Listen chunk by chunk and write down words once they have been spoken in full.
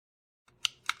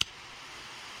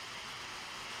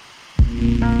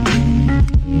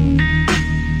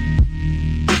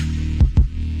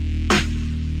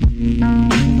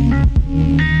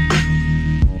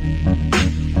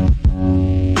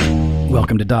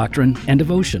Doctrine, and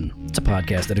Devotion. It's a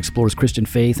podcast that explores Christian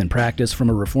faith and practice from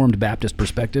a Reformed Baptist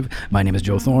perspective. My name is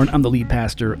Joe Thorne. I'm the lead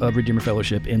pastor of Redeemer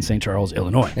Fellowship in St. Charles,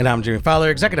 Illinois. And I'm Jimmy Fowler,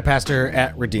 executive pastor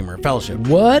at Redeemer Fellowship.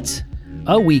 What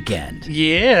a weekend.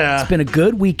 Yeah. It's been a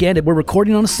good weekend. We're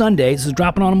recording on a Sunday. This is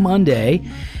dropping on a Monday.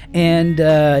 And,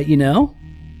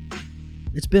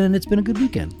 it's been a good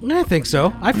weekend. I think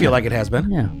so. I feel like it has been.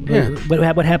 Yeah.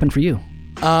 What happened for you?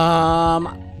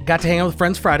 Got to hang out with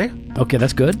friends Friday. Okay,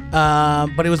 that's good.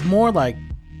 But it was more like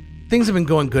things have been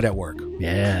going good at work.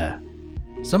 Yeah.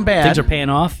 Some bad. Things are paying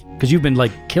off because you've been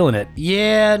like killing it.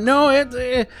 Yeah. No,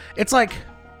 it's like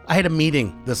I had a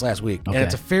meeting this last week, and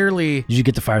it's a fairly. Did you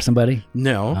get to fire somebody?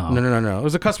 No. It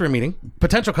was a customer meeting,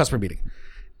 potential customer meeting,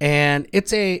 and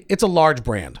it's a large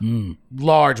brand,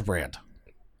 large brand.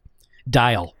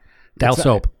 Dial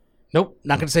soap. Nope,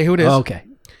 not going to say who it is. Oh, okay.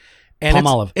 And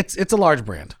Palmolive. It's a large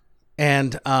brand.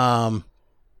 And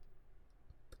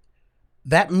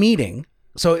that meeting,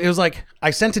 so it was like I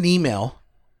sent an email,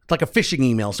 like a phishing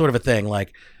email sort of a thing,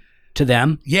 like to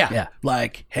them. Yeah.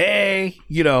 Like, hey,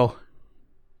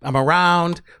 I'm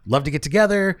around, love to get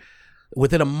together.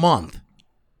 Within a month,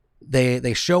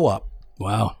 they show up.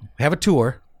 Wow. Have a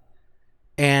tour.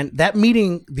 And that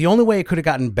meeting, the only way it could have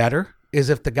gotten better is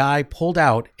if the guy pulled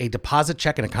out a deposit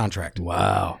check and a contract.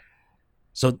 Wow.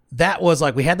 So that was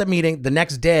like, we had the meeting. The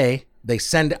next day, they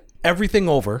send everything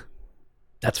over.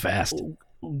 That's fast.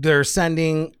 They're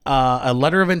sending a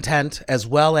letter of intent as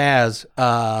well as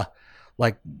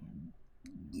like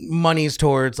monies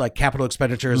towards like capital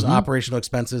expenditures, operational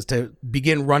expenses to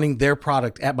begin running their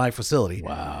product at my facility.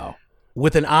 Wow.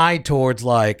 With an eye towards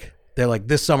like, they're like,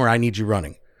 this summer I need you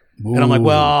running. Ooh. And I'm like,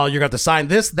 well, you're going to have to sign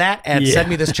this, that, and send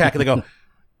me this check. And they go,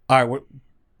 all right, we're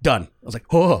done. I was like,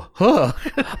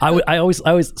 I always.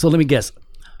 So let me guess.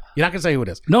 You're not gonna say who it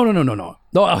is. No. Let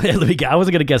me guess. I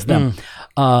wasn't gonna guess them.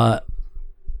 I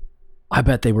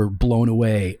bet they were blown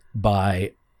away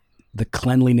by the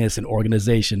cleanliness and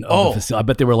organization of the facility. I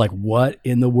bet they were like, "What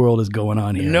in the world is going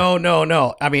on here?"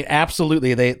 No. I mean,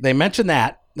 absolutely. They mentioned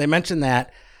that.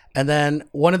 And then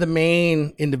one of the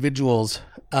main individuals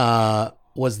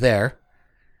was there,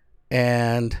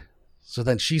 and so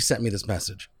then she sent me this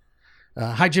message.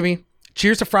 Hi, Jimmy.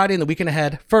 Cheers to Friday and the weekend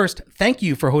ahead. First, thank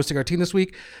you for hosting our team this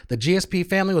week. The GSP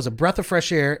family was a breath of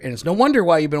fresh air, and it's no wonder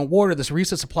why you've been awarded this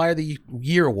recent Supplier of the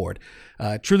Year award.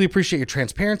 Truly appreciate your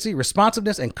transparency,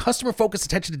 responsiveness, and customer-focused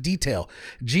attention to detail.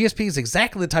 GSP is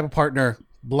exactly the type of partner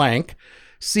blank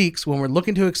seeks when we're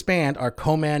looking to expand our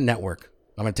co-man network.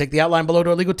 I'm going to take the outline below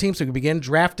to our legal team so we can begin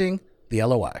drafting the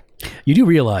LOI. You do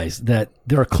realize that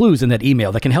there are clues in that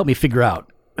email that can help me figure out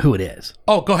who it is.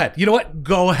 Oh, go ahead. You know what?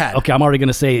 Go ahead. Okay, I'm already going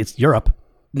to say it's Europe.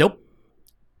 Nope.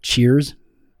 Cheers.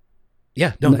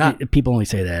 Yeah, no, not. People only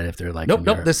say that if they're like.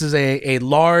 Nope. This is a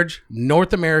large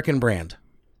North American brand.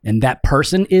 And that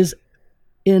person is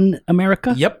in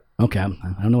America? Yep. Okay, I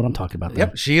don't know what I'm talking about.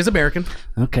 Yep, she is American.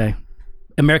 Okay.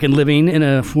 American living in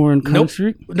a foreign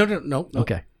country? Nope. No.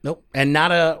 Okay. Nope. And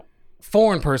not a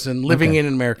foreign person living in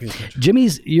an American country.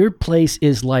 Jimmy's, your place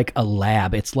is like a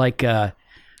lab. It's like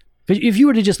if you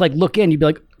were to just like look in, you'd be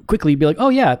like, oh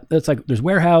yeah, it's like there's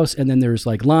warehouse and then there's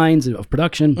like lines of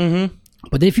production. Mm-hmm.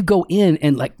 But then if you go in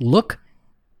and like look,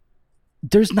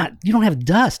 you don't have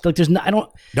dust. Like I don't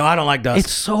like dust.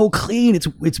 It's so clean.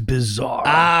 It's bizarre.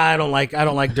 I don't like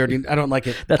dirty. I don't like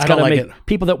it. That's gotta make it.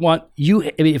 People that want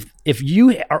you. I mean, if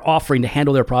you are offering to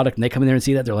handle their product and they come in there and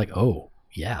see that, they're like, oh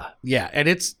yeah. Yeah. And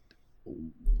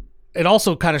it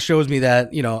also kind of shows me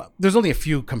that, there's only a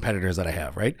few competitors that I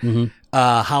have, right? Mm-hmm.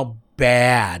 How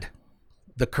bad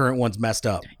the current one's messed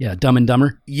up. Yeah, Dumb and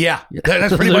Dumber. Yeah,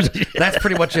 that's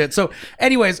pretty much it. So,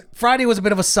 anyways, Friday was a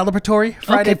bit of a celebratory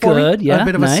Friday for me. Yeah, a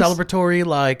bit of a celebratory,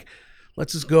 like,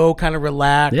 let's just go kind of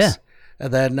relax,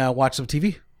 and then watch some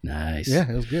TV. Nice. Yeah,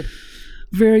 it was good.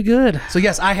 Very good. So,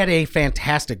 yes, I had a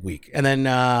fantastic week, and then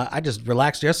I just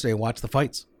relaxed yesterday and watched the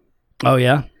fights. Oh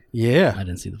yeah. Yeah, I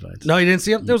didn't see the fights. No, you didn't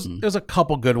see them. There was a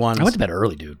couple good ones. I went to bed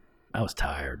early, dude. I was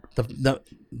tired.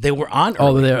 They were on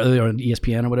early. Oh, they're on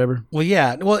ESPN or whatever? Well,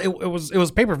 yeah. Well, it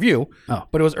was pay-per-view,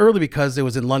 but it was early because it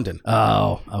was in London.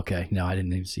 Oh, okay. No, I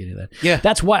didn't even see any of that. Yeah.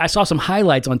 That's why I saw some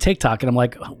highlights on TikTok, and I'm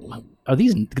like, are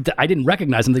these... I didn't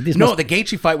recognize them. The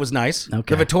Gaethje fight was nice.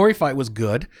 Okay. The Vettori fight was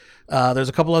good. There's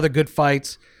a couple other good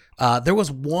fights. There was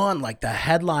one, like the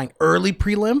headline early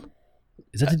prelim.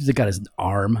 Is that the dude that got his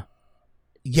arm?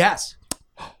 Yes.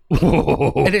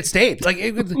 And it stayed like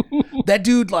that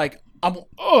dude like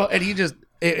and he just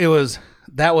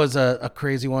that was a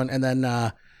crazy one. And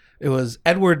then it was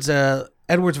Edwards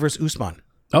versus Usman.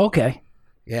 Okay.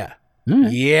 Yeah.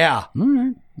 Right. Yeah. All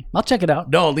right. I'll check it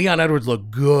out. No, Leon Edwards looked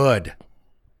good.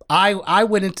 I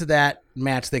went into that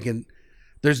match thinking,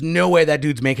 there's no way that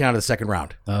dude's making it out of the second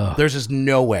round. There's just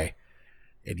no way.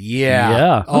 And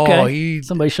Yeah. Okay.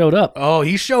 Somebody showed up. Oh,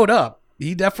 he showed up.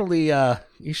 He definitely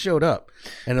he showed up.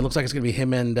 And it looks like it's going to be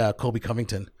him and Colby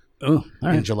Covington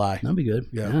in July. That'll be good.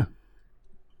 Yeah.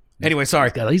 Anyway,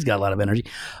 sorry. He's got a lot of energy.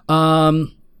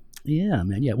 Yeah,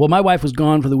 man. Yeah. Well, my wife was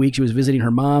gone for the week. She was visiting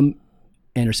her mom,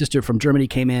 and her sister from Germany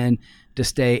came in to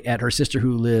stay at her sister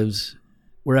who lives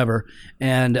wherever.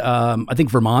 And I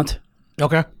think Vermont.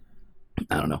 Okay.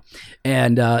 I don't know.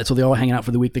 And so they all hanging out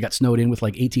for the week. They got snowed in with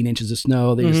like 18 inches of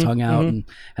snow. They just hung out and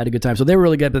had a good time. So they were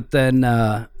really good. But then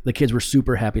the kids were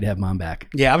super happy to have mom back.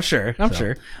 Yeah, I'm sure. I'm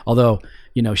sure. Although,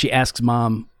 she asks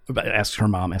my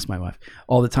wife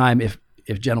all the time if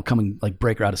Jen will come and like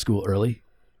break her out of school early.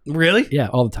 Really? Yeah,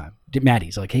 all the time.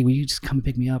 Maddie's like, hey, will you just come and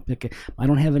pick me up? I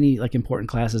don't have any like important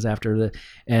classes after the.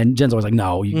 And Jen's always like,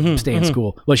 no, you stay in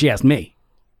school. Well, she asked me.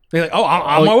 They're like, I'm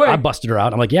on my way. I busted her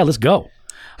out. I'm like, yeah, let's go.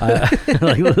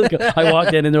 I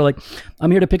walked in and they're like,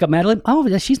 I'm here to pick up Madeline.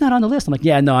 Oh, she's not on the list. I'm like,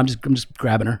 yeah, no, I'm just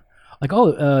grabbing her. Like,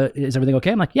 oh, is everything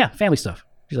okay? I'm like, yeah, family stuff.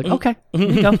 She's like, okay, here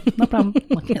you go, no problem.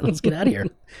 I'm like, yeah, let's get out of here.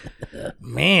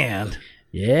 Man,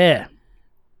 yeah.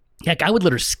 Heck, I would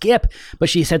let her skip, but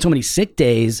she's had so many sick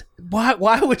days. Why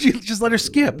would you just let her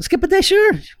skip? Skip a day,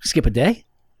 sure. Skip a day.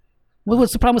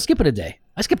 What's the problem with skipping a day?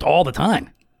 I skipped all the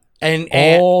time. And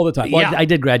all the time. Well, yeah. I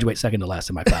did graduate second to last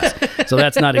in my class, so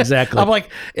that's not exactly. I'm like,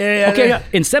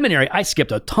 in seminary, I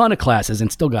skipped a ton of classes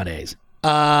and still got A's.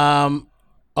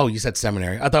 Oh, you said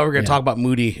seminary. I thought we were going to talk about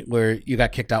Moody, where you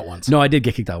got kicked out once. No, I did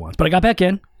get kicked out once, but I got back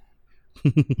in.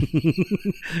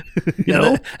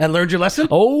 And learned your lesson.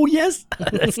 Oh yes,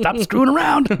 stop screwing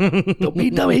around. Don't be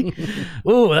a dummy.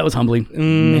 Oh, that was humbling,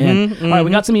 man. All right, we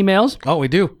got some emails. Oh, we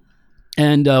do,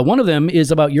 and one of them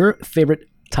is about your favorite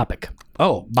topic.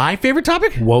 Oh, my favorite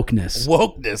topic?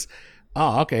 Wokeness.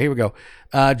 Oh, okay. Here we go.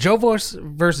 Joe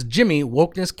versus Jimmy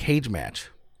wokeness cage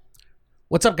match.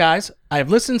 What's up, guys? I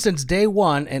have listened since day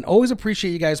one and always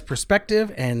appreciate you guys'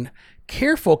 perspective and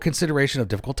careful consideration of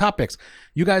difficult topics.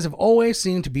 You guys have always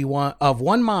seemed to be of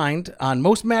one mind on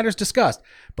most matters discussed,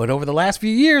 but over the last few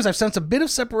years, I've sensed a bit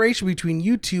of separation between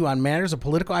you two on matters of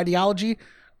political ideology,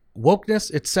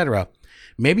 wokeness, etc.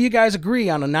 Maybe you guys agree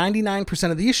on a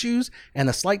 99% of the issues, and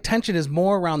the slight tension is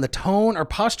more around the tone or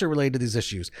posture related to these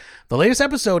issues. The latest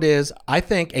episode is, I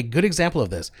think, a good example of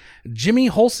this. Jimmy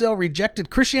wholesale rejected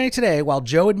Christianity Today, while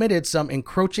Joe admitted some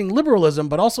encroaching liberalism,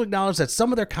 but also acknowledged that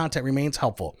some of their content remains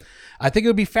helpful. I think it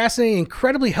would be fascinating and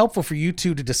incredibly helpful for you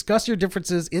two to discuss your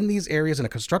differences in these areas in a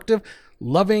constructive,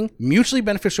 loving, mutually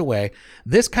beneficial way.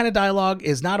 This kind of dialogue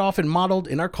is not often modeled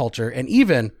in our culture, and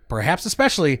even, perhaps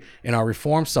especially, in our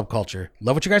reform subculture.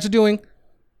 Love what you guys are doing.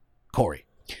 Corey,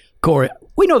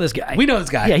 we know this guy.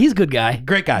 Yeah, he's a good guy.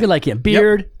 Great guy. You like him.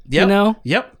 Beard, Yep. you know?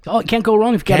 Yep. Oh, it can't go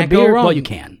wrong if you got a beard. Well, you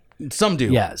can. Some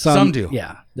do. Yeah, some do.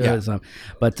 Yeah, there is some.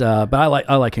 But I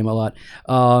like him a lot.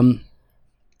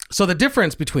 So the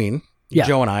difference between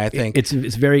Joe and I think it's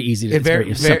very easy. It's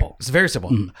very simple. It's very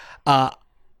simple.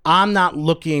 I'm not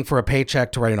looking for a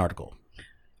paycheck to write an article.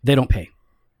 They don't pay.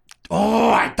 Oh,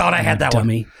 I thought I had that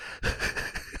dummy. One.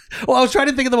 Well, I was trying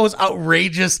to think of the most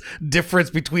outrageous difference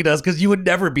between us because you would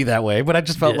never be that way, but I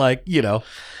just felt like, Yeah,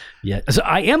 so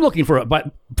I am looking for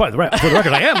but for the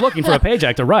record, I am looking for a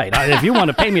paycheck to write. If you want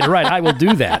to pay me to write, I will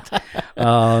do that.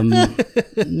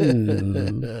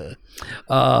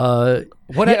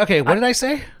 What did I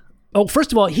say? Oh,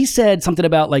 first of all, he said something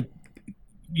about like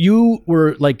you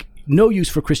were like no use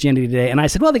for Christianity Today, and I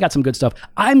said, well, they got some good stuff.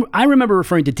 I remember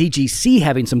referring to TGC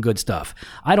having some good stuff.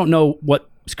 I don't know what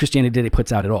Christianity Today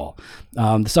puts out at all.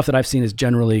 The stuff that I've seen is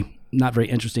generally not very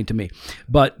interesting to me.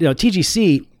 But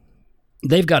TGC,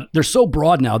 they're so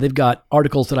broad now. They've got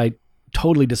articles that I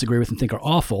totally disagree with and think are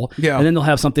awful. Yeah. And then they'll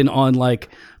have something on like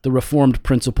the reformed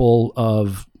principle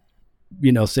of,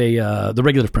 say the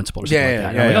regulative principle or something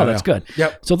like that. That's good.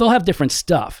 Yep. So they'll have different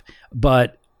stuff.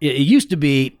 But it used to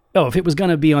be, if it was going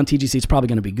to be on TGC, it's probably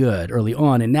going to be good early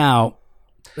on. And now,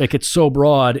 like, it's so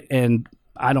broad, and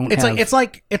I don't. It's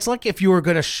like if you were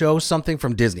going to show something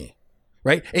from Disney,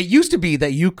 right? It used to be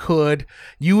that you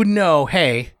would know,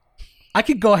 hey, I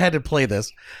could go ahead and play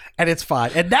this, and it's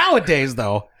fine. And nowadays,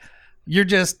 though, you're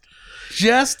just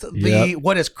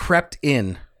what has crept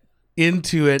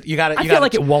into it. I feel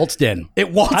like it waltzed in.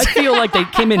 I feel like they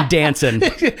came in dancing.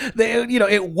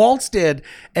 It waltzed in,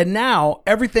 and now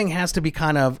everything has to be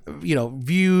kind of,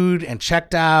 viewed and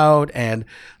checked out and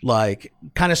like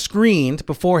kind of screened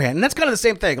beforehand. And that's kind of the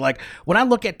same thing. Like when I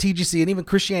look at TGC and even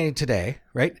Christianity Today,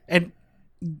 right? And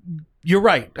you're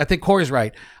right. I think Corey's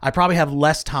right. I probably have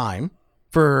less time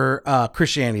for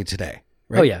Christianity Today,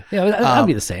 Right? Oh yeah, I'd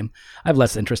be the same. I have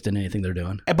less interest in anything they're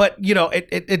doing. But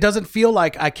it doesn't feel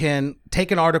like I can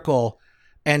take an article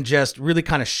and just really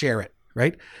kind of share it,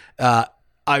 right?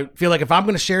 I feel like if I'm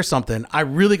going to share something, I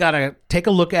really got to take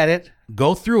a look at it,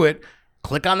 go through it,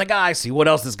 click on the guy, see what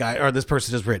else this guy or this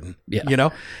person has written. Yeah.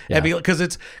 Because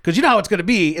you know how it's going to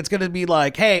be. It's going to be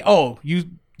like, hey,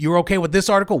 you're okay with this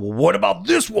article? Well, what about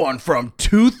this one from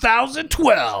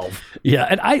 2012? Yeah,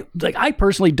 and I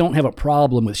personally don't have a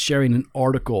problem with sharing an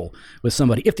article with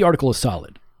somebody if the article is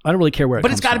solid. I don't really care where it comes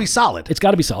from. But it's got to be solid. It's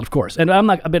got to be solid, of course. And I'm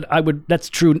not. But that's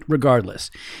true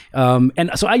regardless.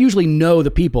 And so I usually know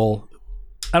the people.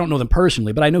 I don't know them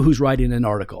personally, but I know who's writing an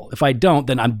article. If I don't,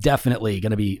 then I'm definitely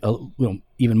going to be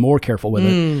even more careful with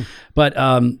it. But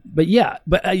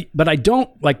I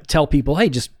don't like tell people, hey,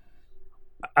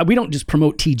 we don't just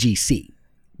promote TGC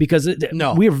because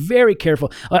we're very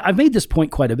careful. I've made this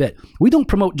point quite a bit. We don't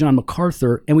promote John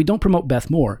MacArthur and we don't promote Beth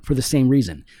Moore for the same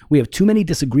reason. We have too many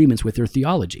disagreements with their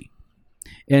theology.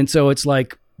 And so it's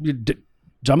like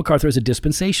John MacArthur is a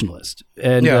dispensationalist.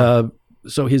 And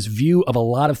so his view of a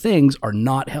lot of things are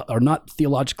not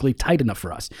theologically tight enough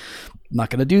for us. I'm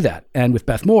not going to do that. And with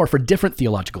Beth Moore for different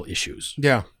theological issues.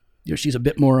 Yeah. She's a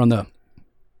bit more on the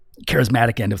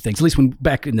charismatic end of things, at least when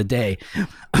back in the day.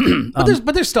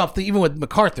 But there's stuff that even with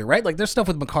MacArthur, right? Like there's stuff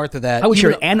with MacArthur that I would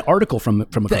share an article from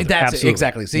MacArthur. That's absolutely.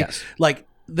 Exactly. See, like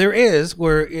there is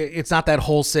where it's not that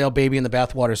wholesale baby in the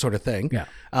bathwater sort of thing.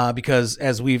 Yeah. Because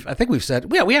as I think we've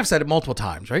said, we have said it multiple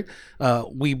times, right?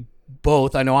 We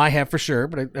both, I know I have for sure,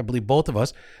 but I believe both of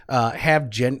us have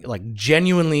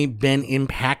genuinely been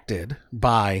impacted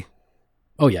by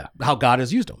how God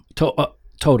has used them.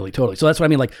 Totally. So that's what I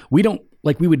mean.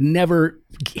 Like we would never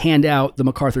hand out the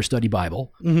MacArthur Study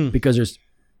Bible because there's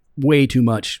way too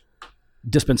much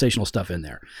dispensational stuff in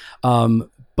there.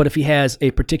 But if he has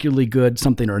a particularly good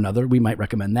something or another, we might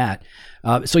recommend that.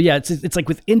 It's like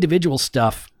with individual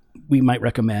stuff, we might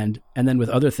recommend, and then with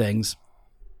other things,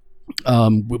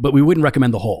 but we wouldn't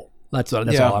recommend the whole. That's all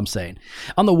I'm saying.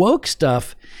 On the woke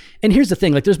stuff, and here's the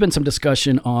thing: like, there's been some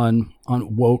discussion on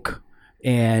woke,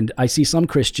 and I see some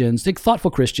Christians, thoughtful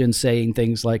Christians, saying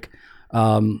things like,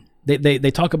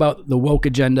 they talk about the woke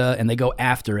agenda and they go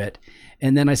after it,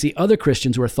 and then I see other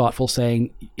Christians who are thoughtful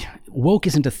saying, woke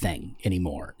isn't a thing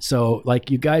anymore. So,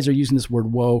 like, you guys are using this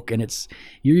word woke, and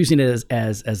you're using it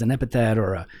as an epithet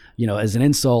or as an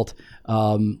insult.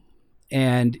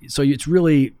 And so it's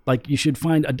really like you should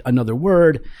find another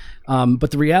word. But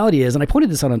the reality is, and I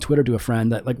pointed this out on Twitter to a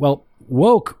friend, that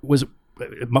woke was,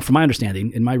 from my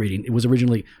understanding, in my reading, it was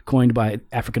originally coined by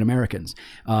African Americans.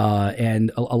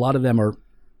 And a lot of them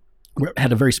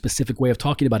had a very specific way of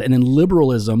talking about it. And then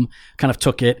liberalism kind of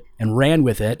took it and ran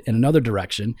with it in another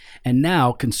direction. And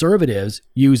now conservatives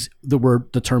use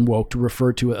the term woke to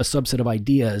refer to a subset of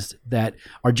ideas that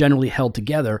are generally held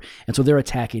together. And so they're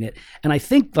attacking it. And I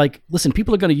think, listen,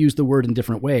 people are going to use the word in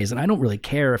different ways. And I don't really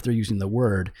care if they're using the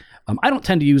word. I don't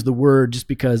tend to use the word just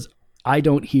because I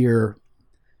don't hear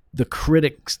the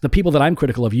people that I'm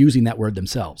critical of using that word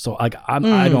themselves. So I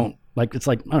don't, it's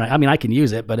like, all right, I mean, I can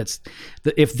use it, but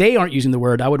if they aren't using the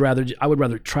word, I would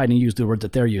rather try to use the words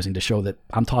that they're using to show that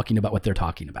I'm talking about what they're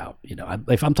talking about.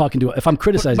 If I'm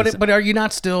criticizing, but are you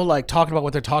not still talking about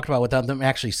what they're talking about without them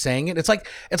actually saying it? It's like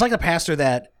a pastor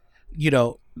that,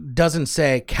 doesn't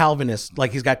say Calvinist,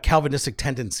 like he's got Calvinistic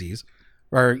tendencies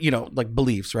or,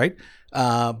 beliefs, right?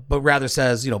 But rather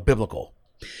says, biblical.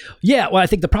 Yeah. Well, I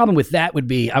think the problem with that would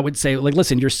be, I would say,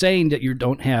 listen, you're saying that you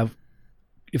don't have,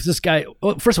 if this guy,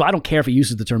 well, first of all, I don't care if he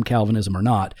uses the term Calvinism or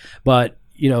not, but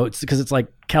it's because it's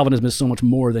like Calvinism is so much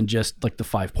more than just the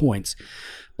 5 points.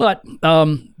 But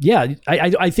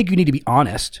I think you need to be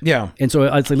honest. Yeah. And so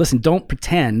I'd say, listen, don't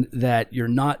pretend that you're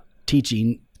not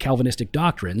teaching Calvinistic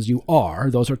doctrines. You are.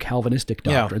 Those are Calvinistic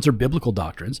doctrines or biblical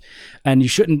doctrines. And you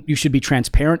should be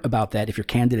transparent about that if you're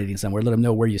candidating somewhere. Let them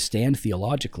know where you stand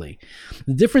theologically.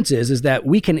 The difference is that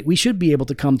we should be able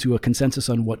to come to a consensus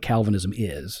on what Calvinism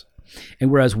is.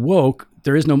 And whereas woke,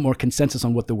 there is no more consensus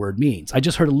on what the word means. I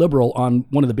just heard a liberal on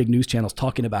one of the big news channels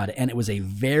talking about it, and it was a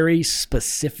very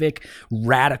specific,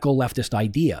 radical leftist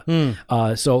idea.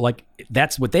 So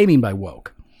that's what they mean by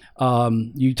woke.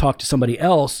 You talk to somebody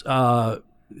else,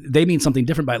 they mean something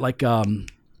different by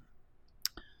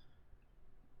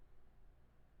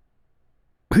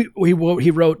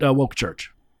he wrote Woke Church.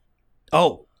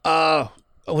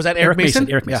 Was that Eric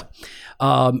Mason? Eric Mason.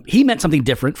 Yeah. He meant something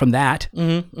different from that,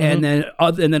 and then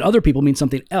other people mean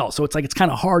something else. So it's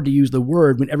kind of hard to use the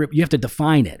word when you have to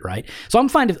define it, right? So I'm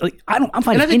fine. And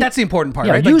I think that's the important part,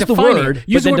 right? Use the word,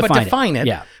 but define it.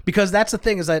 Yeah, because that's the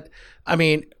thing is that, I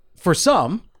mean, for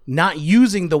some, not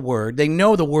using the word. They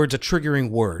know the word's a triggering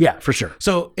word. Yeah, for sure.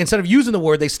 So instead of using the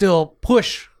word, they still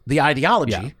push the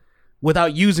ideology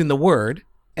without using the word,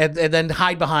 and then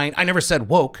hide behind, I never said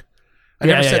woke. I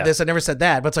never said this. I never said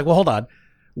that. But it's like, well, hold on.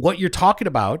 What you're talking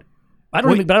about. But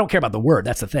I don't care about the word.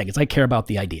 That's the thing. It's I care about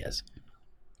the ideas.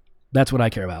 That's what I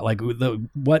care about. Like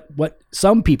what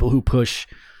some people who push.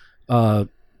 I'm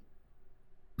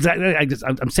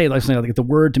saying like the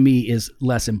word to me is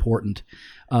less important,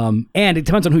 and it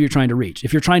depends on who you're trying to reach.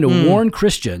 If you're trying to warn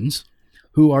Christians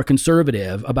who are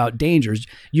conservative about dangers,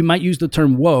 you might use the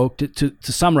term woke to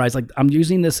summarize. Like, I'm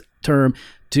using this term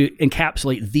to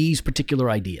encapsulate these particular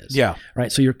ideas. Yeah.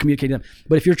 Right. So you're communicating them.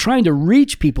 But if you're trying to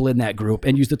reach people in that group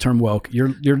and use the term woke, you're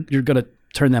going to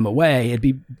turn them away. It'd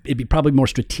be probably more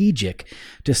strategic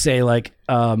to say like,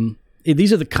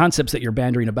 these are the concepts that you're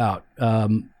bandering about.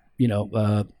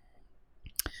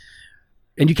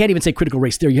 And you can't even say critical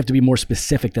race theory. You have to be more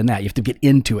specific than that. You have to get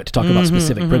into it to talk about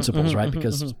specific principles, right?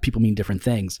 Because people mean different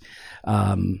things.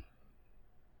 But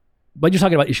you're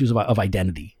talking about issues of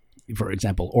identity, for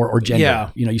example, or gender.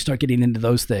 Yeah. You start getting into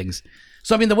those things.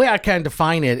 So, I mean, the way I kind of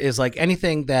define it is like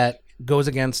anything that goes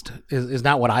against is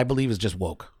not what I believe is just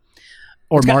woke.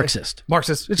 Or it's Marxist.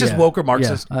 Marxist. It's just woke or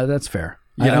Marxist. Yeah, that's fair.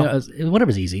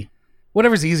 Whatever's easy.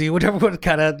 Whatever's easy, whatever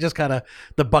kind of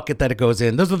the bucket that it goes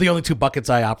in. Those are the only two buckets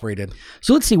I operate in.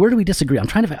 So let's see, where do we disagree? I'm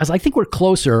trying to. I think we're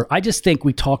closer. I just think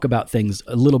we talk about things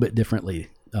a little bit differently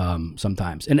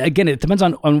sometimes. And again, it depends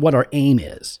on what our aim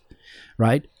is,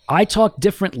 right? I talk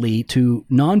differently to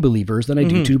non-believers than I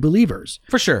do to believers.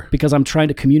 For sure. Because I'm trying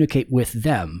to communicate with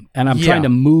them and I'm trying to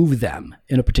move them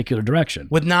in a particular direction.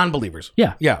 With non-believers.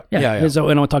 Yeah. And so,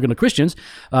 and I'm talking to Christians,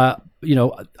 I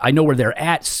know where they're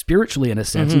at spiritually in a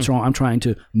sense. And so I'm trying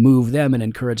to move them and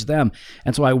encourage them.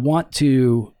 And so I want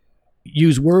to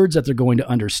use words that they're going to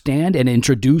understand and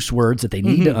introduce words that they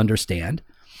need to understand.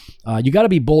 You got to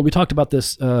be bold. We talked about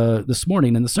this this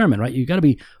morning in the sermon, right? You got to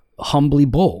be humbly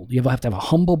bold. You have to have a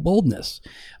humble boldness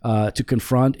to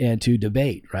confront and to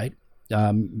debate, right?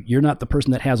 You're not the person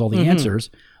that has all the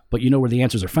answers, but you know where the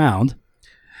answers are found.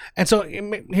 And so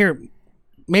here,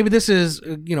 maybe this is,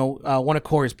 one of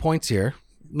Corey's points here.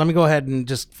 Let me go ahead and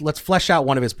let's flesh out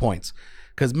one of his points,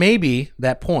 because maybe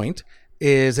that point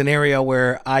is an area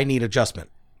where I need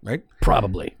adjustment, right?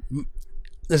 Probably.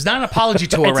 There's not an apology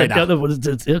tour right now.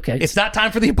 It's okay. It's not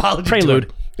time for the apology prelude.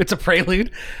 Tour. It's a prelude.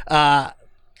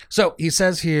 So he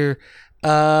says here, you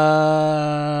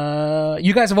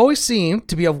guys have always seemed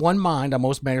to be of one mind on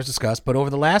most matters discussed, but over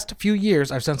the last few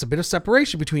years, I've sensed a bit of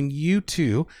separation between you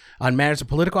two on matters of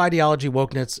political ideology,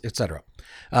 wokeness, etc.,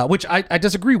 which I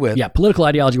disagree with. Yeah, political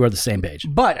ideology, we're on the same page.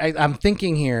 But I'm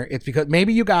thinking here, it's because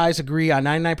maybe you guys agree on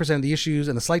 99% of the issues,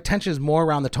 and the slight tension is more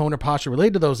around the tone or posture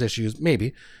related to those issues,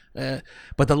 maybe.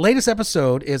 But the latest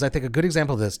episode is, I think, a good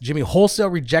example of this. Jimmy wholesale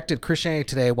rejected Christianity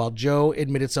Today, while Joe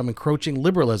admitted some encroaching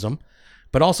liberalism,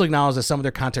 but also acknowledged that some of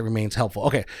their content remains helpful.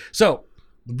 Okay, so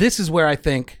this is where I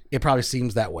think it probably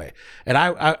seems that way. And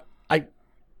I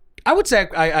would say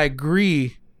I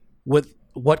agree with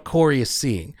what Corey is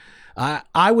seeing.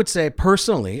 I would say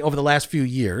personally, over the last few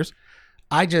years,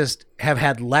 I just have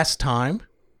had less time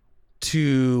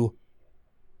to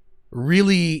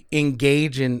really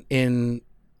engage in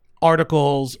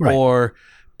articles or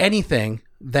anything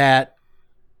that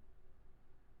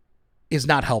is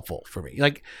not helpful for me.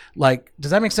 Like,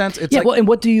 does that make sense? It's well, and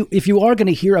what do you, if you are going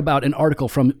to hear about an article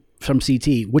from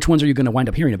CT, which ones are you going to wind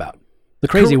up hearing about? The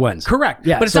crazy ones. Correct.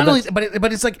 Yeah. But it's not only,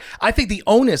 but it's like, I think the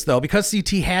onus though, because CT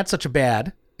had such a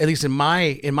bad, at least in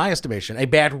my estimation, a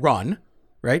bad run,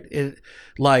 right? The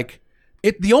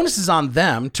onus is on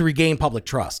them to regain public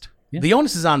trust. Yeah. The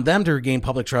onus is on them to regain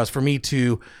public trust for me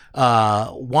to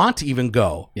want to even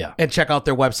go and check out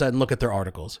their website and look at their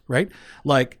articles, right?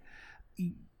 Like,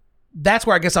 that's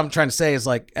where I guess I'm trying to say is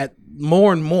like, at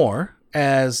more and more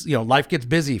as life gets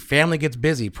busy, family gets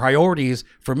busy, priorities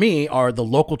for me are the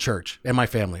local church and my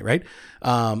family, right?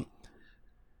 I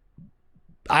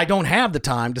don't have the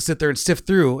time to sit there and sift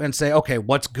through and say, okay,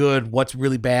 what's good, what's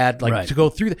really bad, to go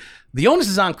through. The onus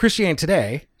is on Christianity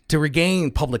Today to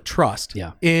regain public trust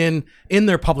in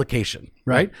their publication,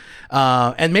 right?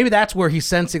 And maybe that's where he's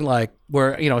sensing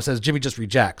where it says Jimmy just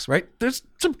rejects, right? There's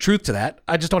some truth to that.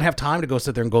 I just don't have time to go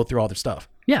sit there and go through all their stuff.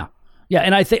 Yeah,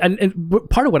 and I think and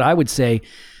part of what I would say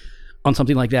on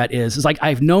something like that is like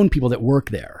I've known people that work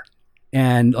there.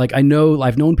 And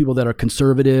I've known people that are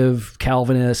conservative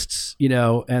Calvinists,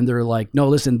 and they're like, no,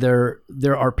 listen, there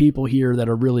are people here that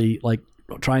are really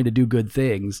trying to do good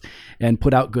things and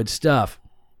put out good stuff.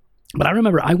 But I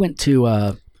remember I went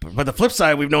to, but the flip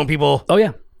side, we've known people,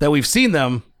 that we've seen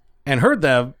them and heard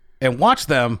them and watched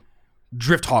them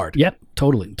drift hard. Yep,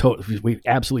 totally. We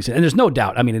absolutely see. And there's no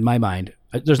doubt. I mean, in my mind,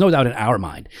 there's no doubt in our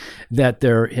mind that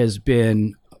there has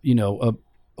been,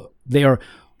 they are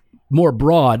more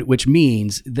broad, which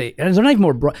means they're not even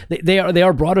more broad. They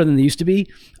are broader than they used to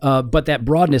be, but that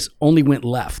broadness only went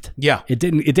left. Yeah, it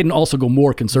didn't also go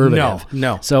more conservative.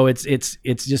 No. So it's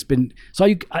just been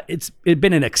it's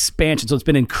been an expansion. So it's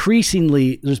been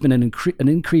increasingly. There's been an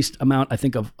increased amount, I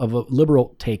think, of a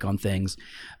liberal take on things,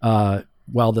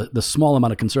 while the small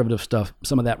amount of conservative stuff,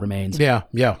 some of that remains. Yeah.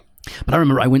 But I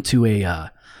remember I went to I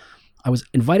was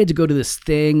invited to go to this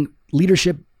thing,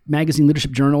 leadership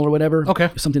journal or whatever. Okay.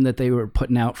 Something that they were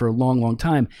putting out for a long, long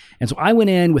time. And so I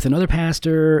went in with another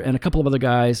pastor and a couple of other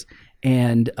guys,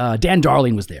 and Dan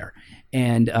Darling was there,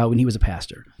 and when he was a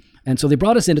pastor. And so they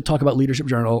brought us in to talk about Leadership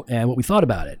Journal and what we thought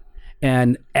about it.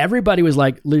 And everybody was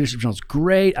like, Leadership Journal's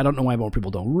great. I don't know why more people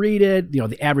don't read it.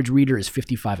 The average reader is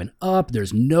 55 and up.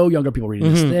 There's no younger people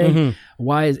reading this thing.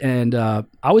 Why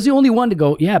I was the only one to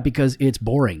go, yeah, because it's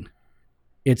boring.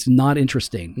 It's not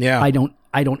interesting. Yeah. I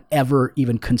don't ever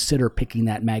even consider picking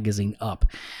that magazine up.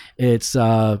 It's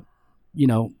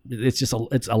it's just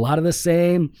it's a lot of the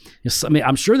same. I mean,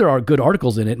 I'm sure there are good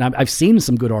articles in it, and I've seen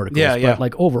some good articles. Yeah. But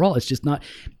like overall, it's just not.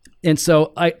 And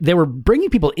so they were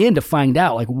bringing people in to find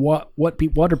out like what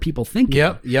are people thinking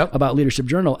about Leadership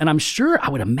Journal, and I'm sure I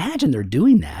would imagine they're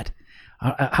doing that.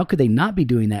 How could they not be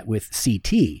doing that with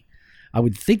CT? I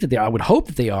would think that I would hope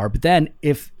that they are, but then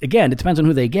it depends on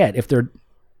who they get. If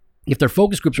their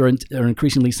focus groups are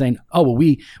increasingly saying, "Oh, well,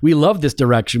 we love this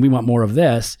direction, we want more of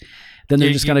this," then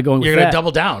they're just going to go. You're going to double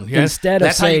down. Yeah. Instead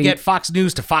that's of saying, how you get Fox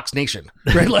News to Fox Nation,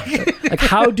 right? Like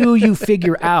how do you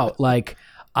figure out? Like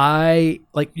I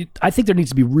think there needs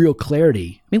to be real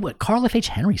clarity. I mean, Carl F. H.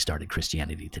 Henry started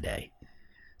Christianity Today,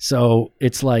 so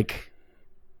it's like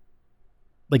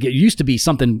it used to be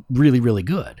something really, really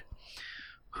good.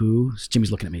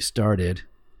 Jimmy's looking at me. Started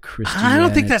Christianity. I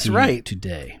don't think that's right.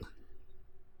 Today.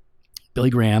 Billy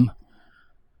Graham.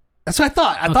 That's what I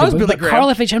thought. I thought it was Billy Graham. Carl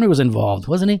F. H. Henry was involved,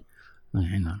 wasn't he? Oh,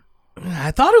 hang on.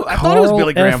 I thought it was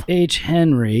Billy Graham. F. H.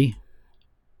 Henry.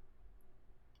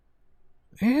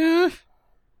 Yeah.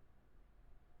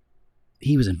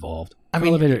 He was involved.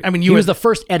 He was the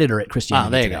first editor at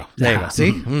Christianity Today. There you go.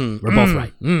 See? We're both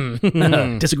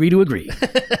right. Disagree to agree.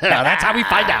 That's how we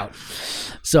find out.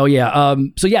 So yeah.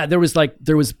 There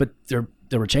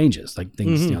were changes. Like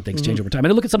things, things change over time.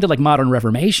 And I look at something like Modern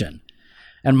Reformation.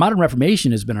 And Modern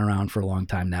Reformation has been around for a long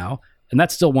time now. And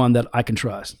that's still one that I can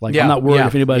trust. Like I'm not worried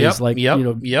if anybody's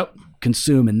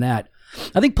consuming that.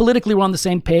 I think politically we're on the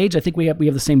same page. I think we have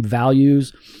the same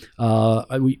values.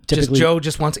 We typically Joe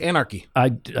just wants anarchy. I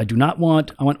do not want.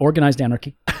 I want organized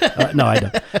anarchy. No, I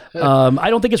don't.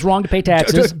 I don't think it's wrong to pay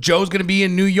taxes. Joe's going to be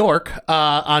in New York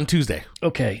on Tuesday.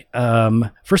 Okay.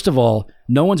 First of all,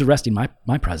 no one's arresting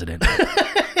my president.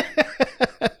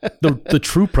 the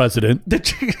true president.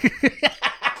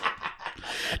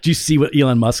 Do you see what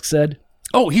Elon Musk said?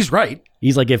 Oh, he's right.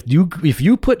 He's like, if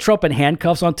you put Trump in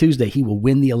handcuffs on Tuesday, he will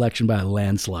win the election by a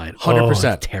landslide.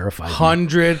 100%. Terrified.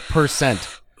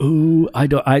 100%. Ooh,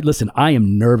 listen, I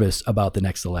am nervous about the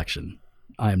next election.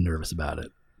 I am nervous about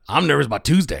it. I'm nervous about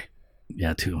Tuesday.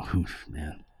 Yeah, too. Oof,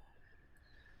 man.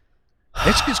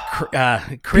 It's just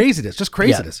craziness. Just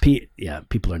craziness.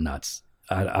 People are nuts.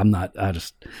 I'm not. I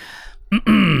just.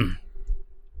 Can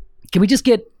we just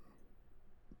get?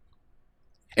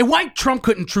 And why Trump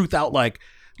couldn't truth out like,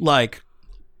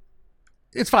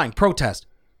 it's fine, protest.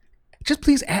 Just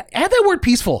please add that word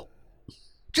peaceful.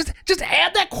 Just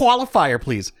add that qualifier,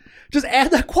 please. Just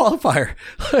add that qualifier.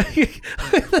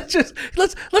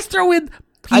 let's throw in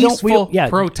peaceful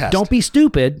protest. Don't be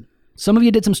stupid. Some of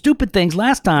you did some stupid things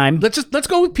last time. Let's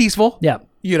go with peaceful. Yeah.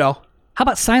 How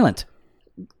about silent?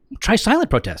 Try silent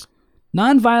protest.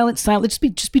 Non-violent, silent.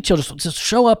 Just be chill. Just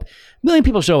show up. 1 million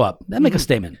people show up. That make a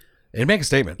statement. It'd make a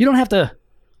statement. You don't have to.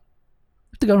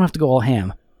 Don't have to go all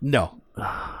ham. No.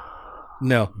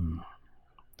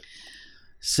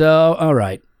 So, all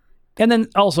right. And then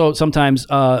also sometimes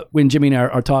when Jimmy and I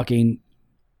are talking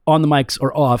on the mics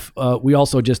or off, we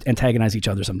also just antagonize each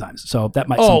other sometimes. So that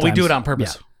might. Oh, we do it on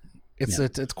purpose. Yeah.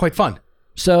 It's quite fun.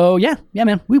 So yeah,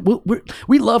 man.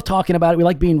 We love talking about it. We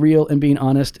like being real and being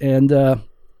honest, and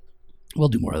we'll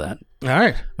do more of that. All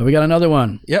right. We got another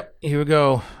one. Yep. Here we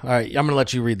go. All right. I'm going to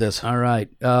let you read this. All right.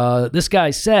 This guy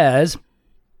says,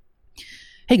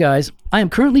 "Hey guys, I am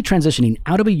currently transitioning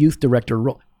out of a youth director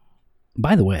role."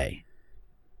 By the way.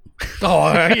 Oh,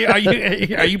 are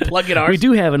you plugging ours? We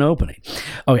do have an opening.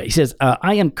 Okay. He says,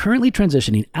 I am currently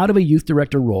transitioning out of a youth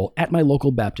director role at my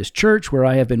local Baptist church where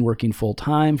I have been working full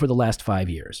time for the last 5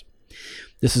 years.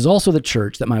 This is also the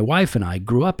church that my wife and I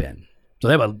grew up in. So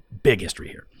they have a big history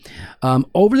here.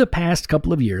 Over the past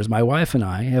couple of years, my wife and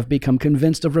I have become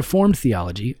convinced of Reformed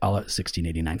theology, a la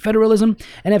 1689 federalism,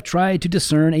 and have tried to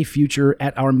discern a future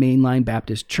at our mainline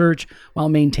Baptist church while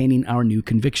maintaining our new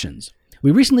convictions.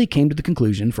 We recently came to the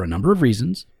conclusion, for a number of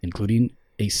reasons, including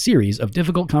a series of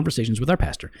difficult conversations with our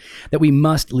pastor, that we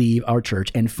must leave our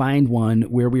church and find one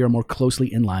where we are more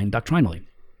closely in line doctrinally.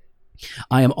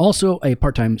 I am also a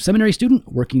part-time seminary student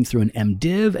working through an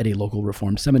MDiv at a local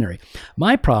Reformed seminary.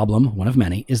 My problem, one of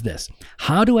many, is this.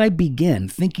 How do I begin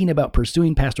thinking about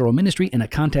pursuing pastoral ministry in a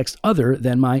context other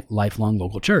than my lifelong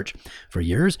local church? For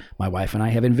years, my wife and I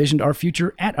have envisioned our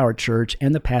future at our church,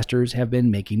 and the pastors have been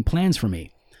making plans for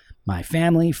me. My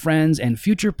family, friends, and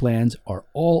future plans are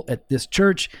all at this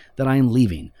church that I am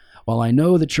leaving. While I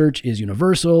know the church is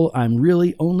universal, I'm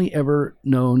really only ever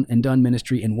known and done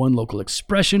ministry in one local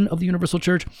expression of the universal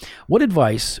church. What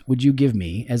advice would you give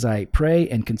me as I pray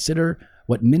and consider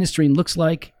what ministering looks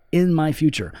like in my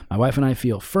future? My wife and I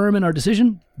feel firm in our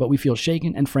decision, but we feel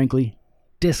shaken and frankly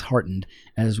disheartened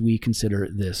as we consider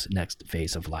this next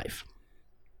phase of life.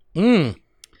 Okay.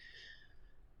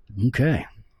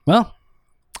 Well,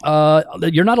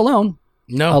 you're not alone.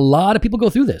 No. A lot of people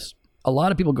go through this.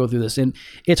 And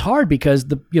it's hard because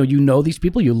you know these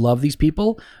people, you love these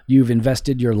people, you've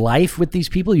invested your life with these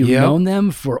people, you've known them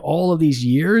for all of these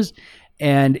years,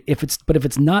 and if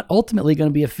it's not ultimately going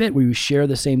to be a fit where you share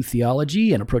the same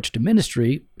theology and approach to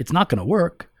ministry, it's not going to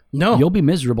work. No, you'll be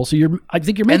miserable. So I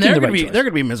think you're making the right choice. They're going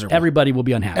to be miserable. Everybody will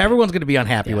be unhappy. Everyone's going to be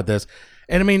unhappy with this.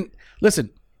 And I mean,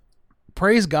 listen,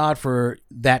 praise God for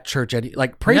that church.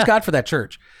 Praise God for that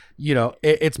church. You know,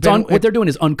 what they're doing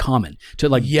is uncommon to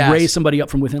raise somebody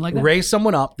up from within like that. Raise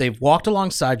someone up. They've walked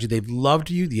alongside you. They've loved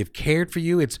you. They've cared for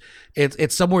you. It's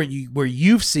somewhere where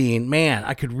you've seen, man,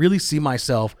 I could really see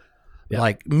myself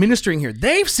ministering here.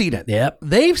 They've seen it. Yep.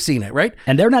 They've seen it, right?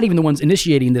 And they're not even the ones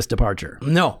initiating this departure.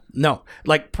 No.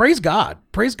 Praise God.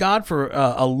 Praise God for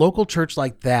a local church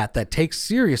like that takes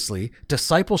seriously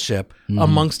discipleship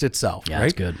amongst itself. Yeah,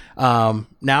 right? That's good.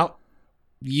 Now,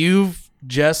 you've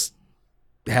just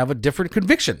have a different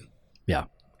conviction. Yeah.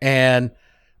 And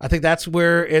I think that's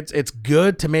where it's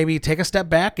good to maybe take a step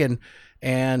back and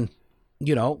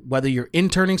whether you're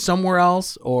interning somewhere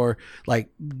else or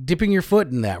dipping your foot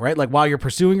in that, right? Like while you're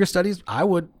pursuing your studies, I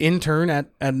would intern at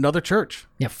another church.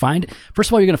 Yeah. First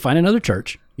of all, you're going to find another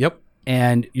church. Yep.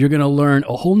 And you're going to learn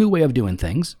a whole new way of doing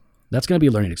things. That's going to be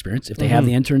a learning experience. If they have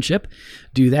the internship,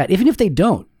 do that. Even if they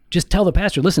don't, just tell the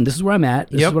pastor, listen, this is where I'm at.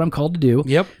 This is what I'm called to do.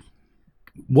 Yep.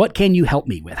 What can you help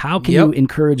me with? How can you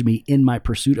encourage me in my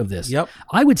pursuit of this? Yep.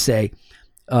 I would say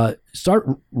start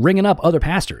ringing up other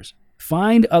pastors.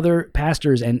 Find other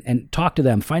pastors and talk to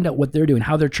them. Find out what they're doing,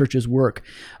 how their churches work.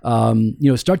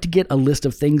 Start to get a list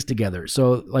of things together.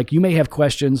 So you may have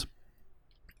questions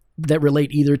that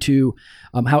relate either to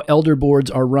how elder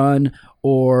boards are run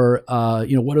or,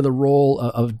 what are the role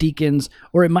of deacons,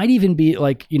 or it might even be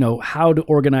how to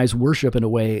organize worship in a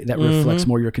way that reflects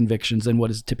more your convictions than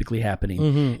what is typically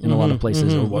happening in a lot of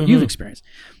places or what you've experienced.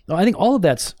 So I think all of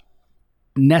that's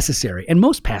necessary. And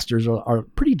most pastors are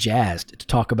pretty jazzed to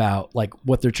talk about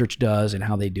what their church does and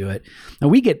how they do it.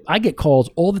 Now I get calls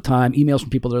all the time, emails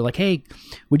from people that are like, hey,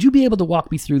 would you be able to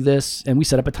walk me through this? And we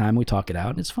set up a time and we talk it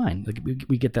out and it's fine.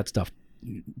 We get that stuff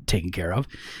taken care of.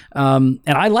 And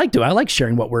I like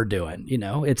sharing what we're doing.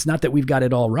 It's not that we've got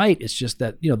it all right. It's just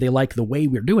that, they like the way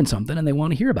we're doing something and they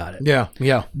want to hear about it. Yeah.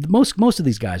 Yeah. Most of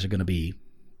these guys are going to be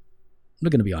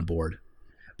on board.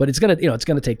 But it's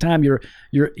gonna take time. You're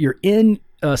in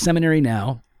seminary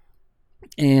now,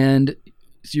 and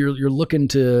so you're looking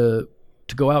to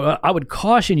go out. I would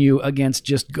caution you against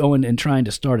just going and trying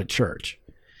to start a church.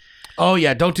 Oh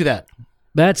yeah, don't do that.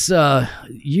 That's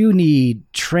you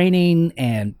need training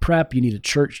and prep. You need a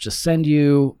church to send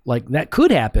you. That could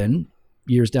happen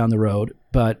years down the road,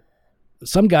 but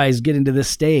some guys get into this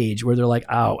stage where they're like,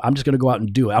 oh, I'm just going to go out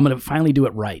and do it. I'm going to finally do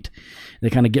it right. And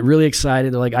they kind of get really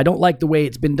excited. They're like, I don't like the way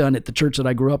it's been done at the church that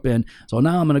I grew up in. So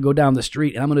now I'm going to go down the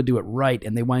street and I'm going to do it right.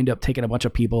 And they wind up taking a bunch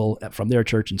of people from their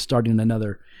church and starting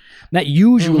another. And that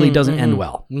usually doesn't end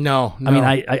well. No. I mean,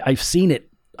 I've seen it.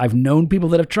 I've known people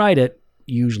that have tried it.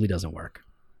 Usually doesn't work.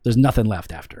 There's nothing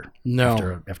left after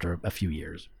a few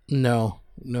years. No.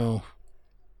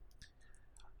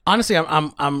 Honestly,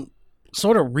 I'm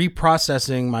sort of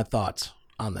reprocessing my thoughts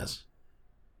on this.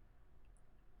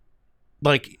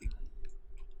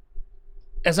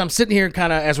 As I'm sitting here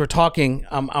kind of as we're talking,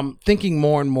 I'm thinking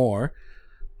more and more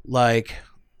I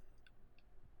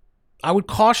would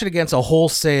caution against a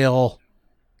wholesale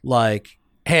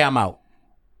hey, I'm out.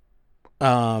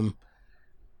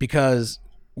 Because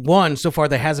one, so far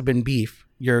there hasn't been beef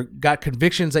you're got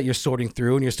convictions that you're sorting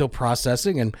through and you're still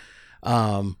processing. And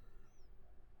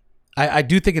I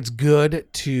do think it's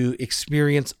good to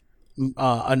experience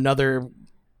another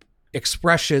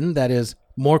expression that is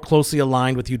more closely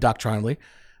aligned with you doctrinally.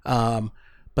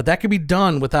 But that can be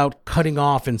done without cutting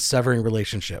off and severing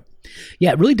relationship.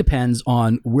 Yeah, it really depends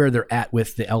on where they're at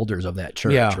with the elders of that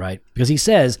church, right? Because he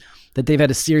says that they've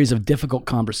had a series of difficult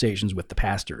conversations with the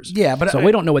pastors. Yeah, but so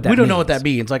we don't know what that means. We don't know what that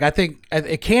means. Like, I think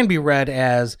it can be read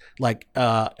as like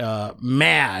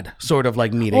mad sort of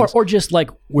like meetings, or just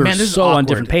like we're so on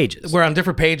different pages. We're on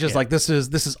different pages. Yeah. Like this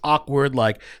is awkward.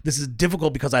 Like this is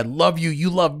difficult because I love you,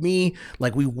 you love me.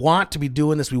 Like we want to be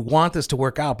doing this, we want this to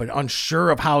work out, but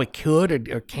unsure of how it could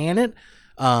or can it.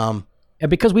 And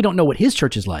because we don't know what his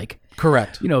church is like.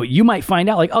 Correct. You know, you might find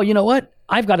out like, oh, you know what?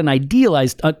 I've got an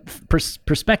idealized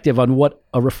perspective on what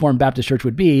a Reformed Baptist church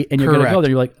would be, and you're going to go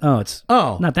there. You're like, it's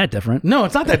not that different. No,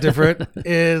 it's not that different.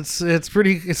 it's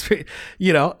pretty.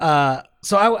 You know.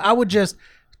 So I would just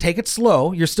take it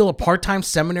slow. You're still a part-time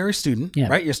seminary student,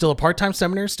 right? You're still a part-time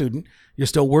seminary student. You're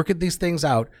still working these things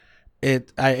out.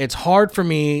 It's hard for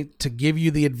me to give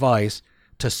you the advice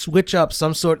to switch up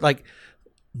some sort like.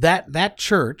 That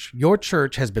church, your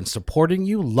church, has been supporting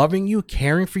you, loving you,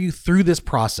 caring for you through this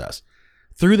process,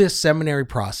 through this seminary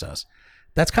process.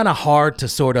 That's kind of hard to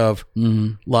sort of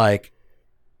like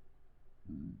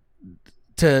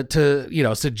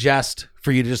to suggest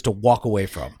for you to walk away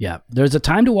from. Yeah, there's a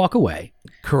time to walk away.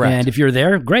 Correct. And if you're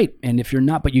there, great. And if you're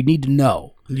not, but you need to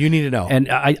know. You need to know. And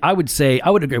I would say I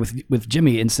would agree with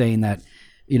Jimmy in saying that,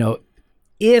 you know,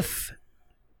 if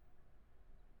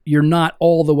you're not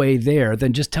all the way there,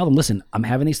 then just tell them, listen, I'm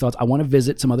having these thoughts. I want to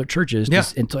visit some other churches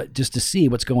just to see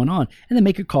what's going on, and then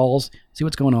make your calls, see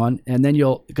what's going on. And then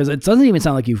because it doesn't even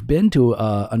sound like you've been to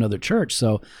another church.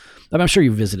 So I'm sure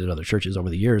you've visited other churches over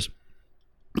the years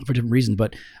for different reasons,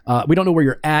 but we don't know where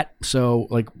you're at. So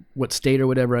like what state or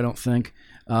whatever, I don't think,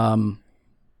 or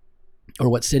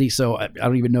what city. So I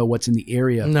don't even know what's in the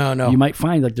area. No. You might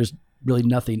find like there's really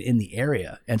nothing in the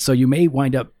area. And so you may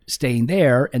wind up staying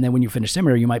there. And then when you finish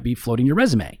seminary, you might be floating your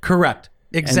resume. Correct.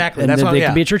 Exactly. And that's why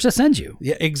could be a church that sends you.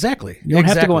 Yeah, exactly. You don't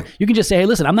have to go on. You can just say, hey,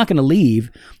 listen, I'm not going to leave,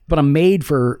 but I'm made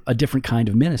for a different kind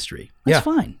of ministry. That's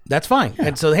fine. That's fine. Yeah.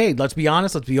 And so, hey, let's be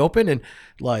honest, let's be open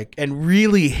and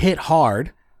really hit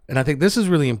hard. And I think this is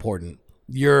really important.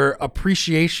 Your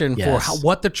appreciation for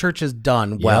what the church has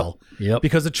done well. Yep.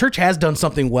 Because the church has done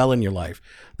something well in your life.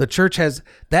 The church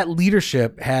that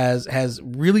leadership has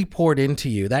really poured into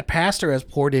you. That pastor has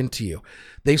poured into you.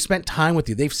 They've spent time with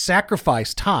you. They've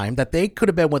sacrificed time that they could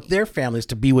have been with their families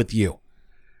to be with you.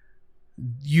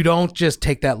 You don't just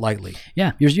take that lightly.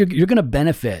 Yeah, you're going to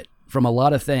benefit from a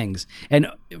lot of things and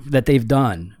that they've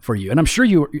done for you. And I'm sure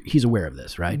he's aware of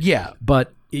this, right? Yeah.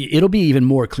 But it'll be even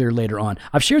more clear later on.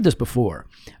 I've shared this before,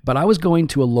 but I was going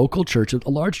to a local church, a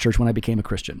large church when I became a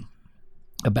Christian,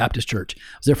 a Baptist church.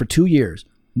 I was there for 2 years.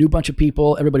 New bunch of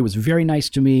people. Everybody was very nice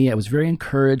to me. I was very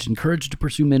encouraged to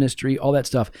pursue ministry, all that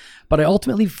stuff. But I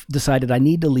ultimately decided I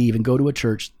need to leave and go to a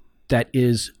church that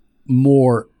is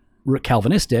more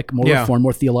Calvinistic, more Reformed,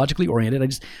 more theologically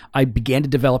oriented. I began to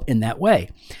develop in that way.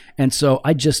 And so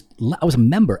I was a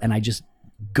member and I just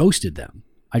ghosted them.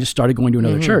 I just started going to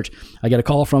another church. I get a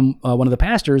call from one of the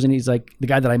pastors, and he's like, the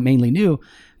guy that I mainly knew,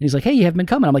 and he's like, hey, you haven't been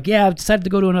coming. I'm like, yeah, I've decided to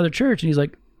go to another church. And he's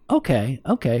like, okay.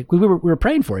 We were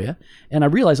praying for you. And I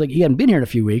realized like he hadn't been here in a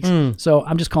few weeks. So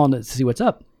I'm just calling to see what's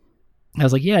up. I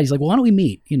was like, yeah. He's like, well, why don't we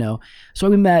meet? So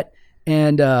we met,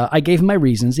 and I gave him my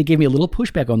reasons. He gave me a little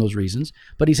pushback on those reasons,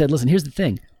 but he said, listen, here's the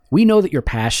thing. We know that you're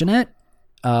passionate,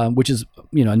 which is,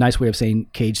 a nice way of saying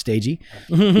cage stagey.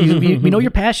 We know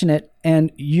you're passionate,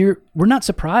 and we're not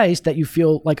surprised that you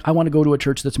feel like I want to go to a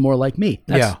church that's more like me.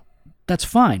 That's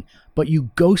fine. But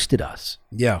you ghosted us.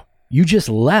 Yeah. You just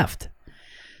left.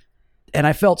 And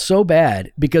I felt so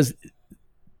bad because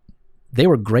they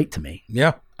were great to me.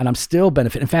 Yeah. And I'm still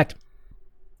benefiting. In fact,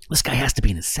 this guy has to be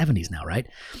in his 70s now, right?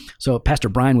 So Pastor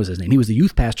Brian was his name. He was the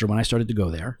youth pastor when I started to go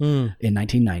there in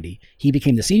 1990. He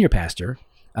became the senior pastor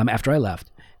after I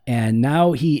left. And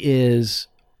now he's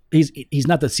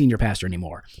not the senior pastor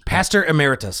anymore. Pastor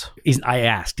emeritus. I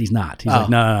asked. He's not. He's like,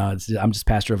 no. I'm just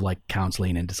pastor of like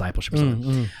counseling and discipleship or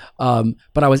something.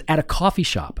 But I was at a coffee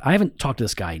shop. I haven't talked to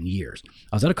this guy in years.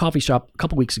 I was at a coffee shop a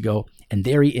couple weeks ago, and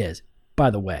there he is. By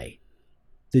the way,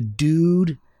 the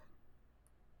dude,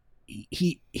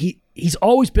 he's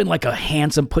always been like a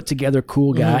handsome, put together,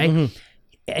 cool guy.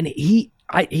 And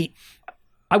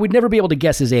I would never be able to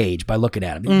guess his age by looking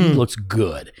at him. He looks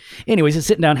good. Anyways, he's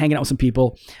sitting down, hanging out with some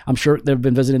people. I'm sure they've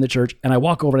been visiting the church. And I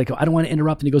walk over and I go, I don't want to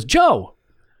interrupt. And he goes, Joe.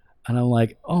 And I'm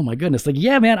like, oh my goodness. Like,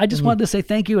 yeah, man, I just wanted to say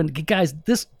thank you. And guys,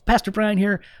 this Pastor Brian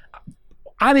here,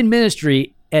 I'm in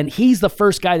ministry, and he's the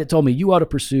first guy that told me you ought to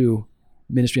pursue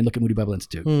ministry and look at Moody Bible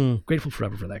Institute. Grateful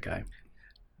forever for that guy.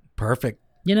 Perfect.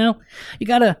 You know, you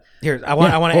gotta. Here, I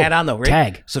want to add on though. Right?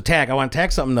 Tag. So tag. I want to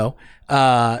tag something though.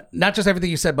 Not just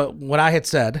everything you said, but what I had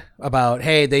said about,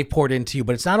 hey, they poured into you.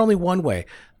 But it's not only one way.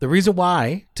 The reason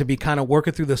why, to be kind of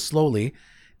working through this slowly,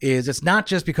 is it's not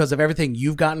just because of everything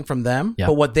you've gotten from them,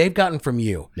 but what they've gotten from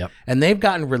you. Yep. And they've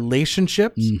gotten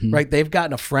relationships, right? They've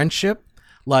gotten a friendship.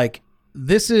 Like,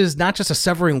 this is not just a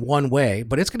severing one way,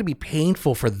 but it's going to be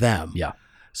painful for them. Yeah.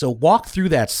 So walk through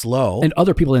that slow. And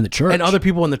other people in the church. And other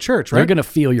people in the church, right? They're going to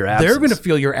feel your absence. They're going to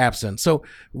feel your absence. So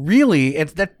really,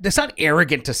 it's not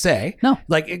arrogant to say. No.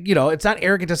 Like, it's not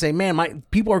arrogant to say, man, my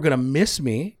people are going to miss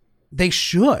me. They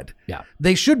should. Yeah.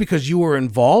 They should, because you were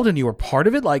involved and you were part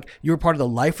of it. Like, you were part of the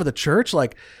life of the church.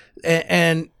 Like,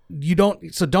 and you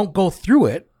don't go through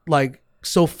it like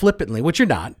so flippantly, which you're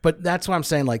not. But that's what I'm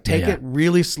saying. Like, take it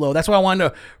really slow. That's why I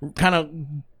wanted to kind of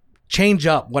change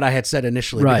up what I had said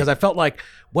initially, because I felt like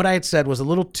what I had said was a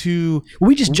little too.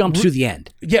 We just jumped to the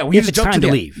end. Yeah, we just jumped time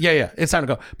to leave. Yeah, it's time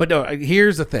to go. But no,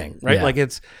 here's the thing, right? Yeah. Like,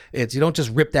 it's you don't just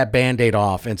rip that Band-Aid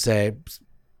off and say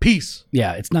peace.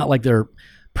 Yeah, it's not like they're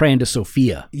praying to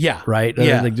Sophia. Yeah, right. Yeah,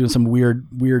 they're like doing some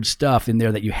weird stuff in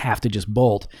there that you have to just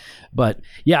bolt. But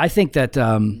yeah, I think that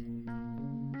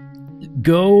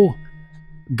go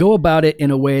about it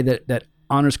in a way that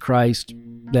honors Christ,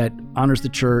 that honors the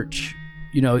church.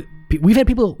 You know, we've had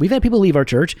people leave our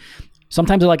church.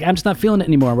 Sometimes they're like, I'm just not feeling it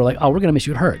anymore. We're like, oh, we're going to miss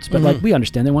you. It hurts. But like, we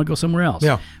understand they want to go somewhere else.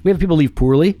 Yeah. We have people leave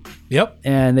poorly. Yep.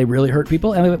 And they really hurt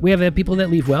people. And we have had people that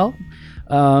leave well.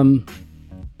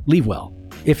 Leave well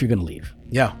if you're going to leave.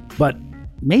 Yeah. But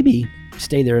maybe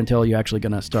stay there until you're actually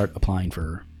going to start applying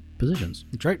for positions.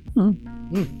 That's right.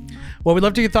 Well, we'd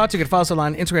love to get your thoughts. You can follow us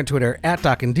on Instagram, Twitter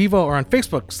 @DocAndDevo, or on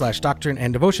Facebook /Doctrine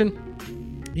and Devotion.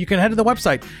 You can head to the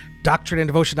website,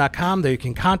 doctrineanddevotion.com. There you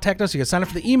can contact us. You can sign up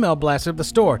for the email blast of the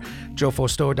store,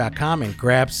 jofostore.com, and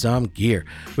grab some gear.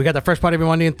 We got the Fresh Pod every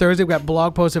Monday and Thursday. We've got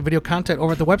blog posts and video content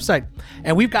over at the website.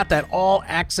 And we've got that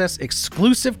all-access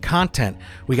exclusive content.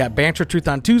 We got Banter Truth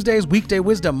on Tuesdays, Weekday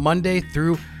Wisdom Monday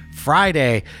through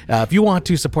Friday. If you want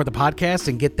to support the podcast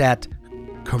and get that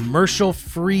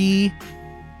commercial-free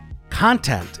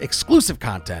content, exclusive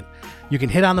content, you can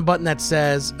hit on the button that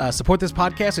says support this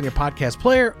podcast in your podcast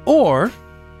player, or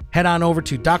head on over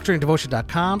to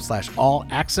doctrineanddevotion.com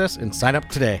 /all access and sign up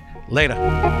today. Later.